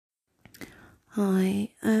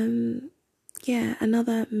Hi. Yeah,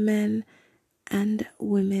 another men and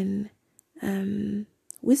women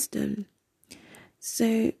wisdom.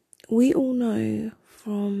 So we all know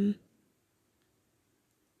from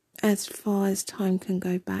as far as time can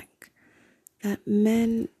go back that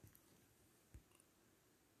men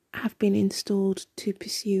have been installed to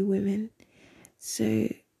pursue women. So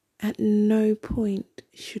at no point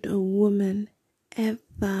should a woman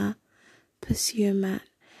ever pursue a man.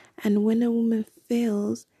 And when a woman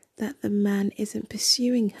feels that the man isn't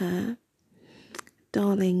pursuing her,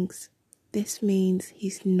 darlings, this means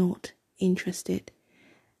he's not interested.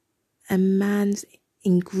 A man's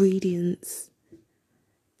ingredients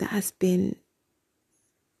that has been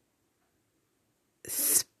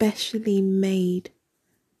specially made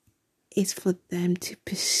is for them to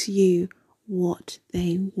pursue what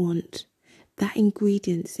they want. That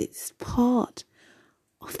ingredients, it's part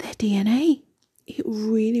of their DNA. It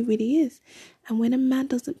really, really is. And when a man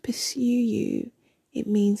doesn't pursue you, it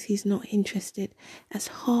means he's not interested. As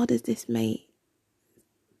hard as this may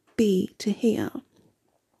be to hear,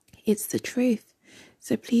 it's the truth.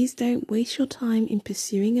 So please don't waste your time in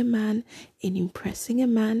pursuing a man, in impressing a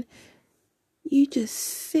man. You just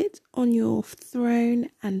sit on your throne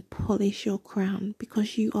and polish your crown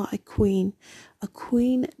because you are a queen. A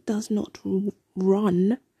queen does not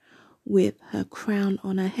run with her crown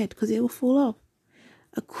on her head because it will fall off.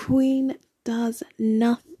 A queen does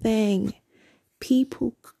nothing.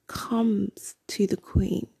 People comes to the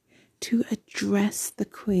queen to address the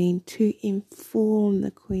queen, to inform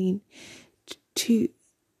the queen, to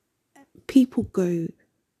people go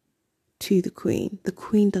to the queen. The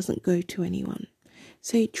queen doesn't go to anyone.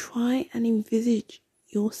 So try and envisage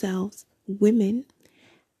yourselves, women,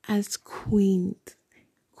 as queens.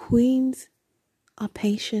 Queens are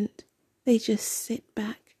patient. They just sit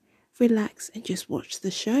back, relax, and just watch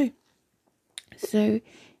the show. So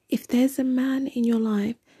if there's a man in your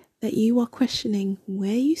life that you are questioning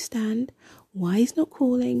where you stand, why he's not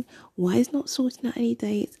calling, why he's not sorting out any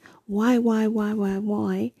dates, why,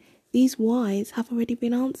 these whys have already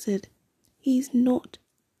been answered. He's not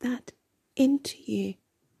that into you.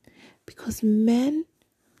 Because men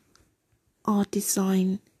are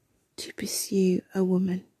designed to pursue a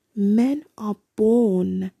woman. Men are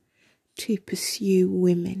born to pursue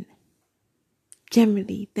women.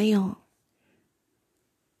 Generally, they are.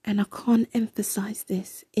 And I can't emphasize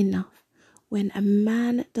this enough. When a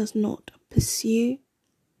man does not pursue,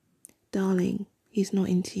 darling, he's not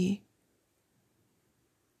into you.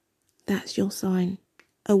 That's your sign.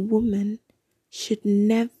 A woman should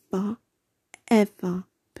never, ever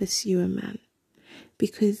pursue a man.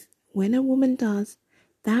 Because when a woman does,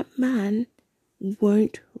 that man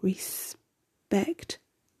won't respect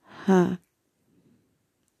her.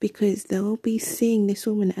 Because they'll be seeing this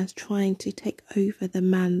woman as trying to take over the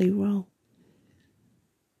manly role.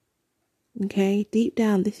 Okay, deep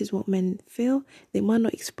down, this is what men feel. They might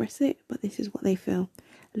not express it, but this is what they feel.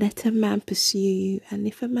 Let a man pursue you. And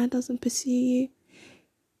if a man doesn't pursue you,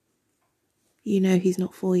 you know he's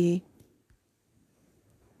not for you.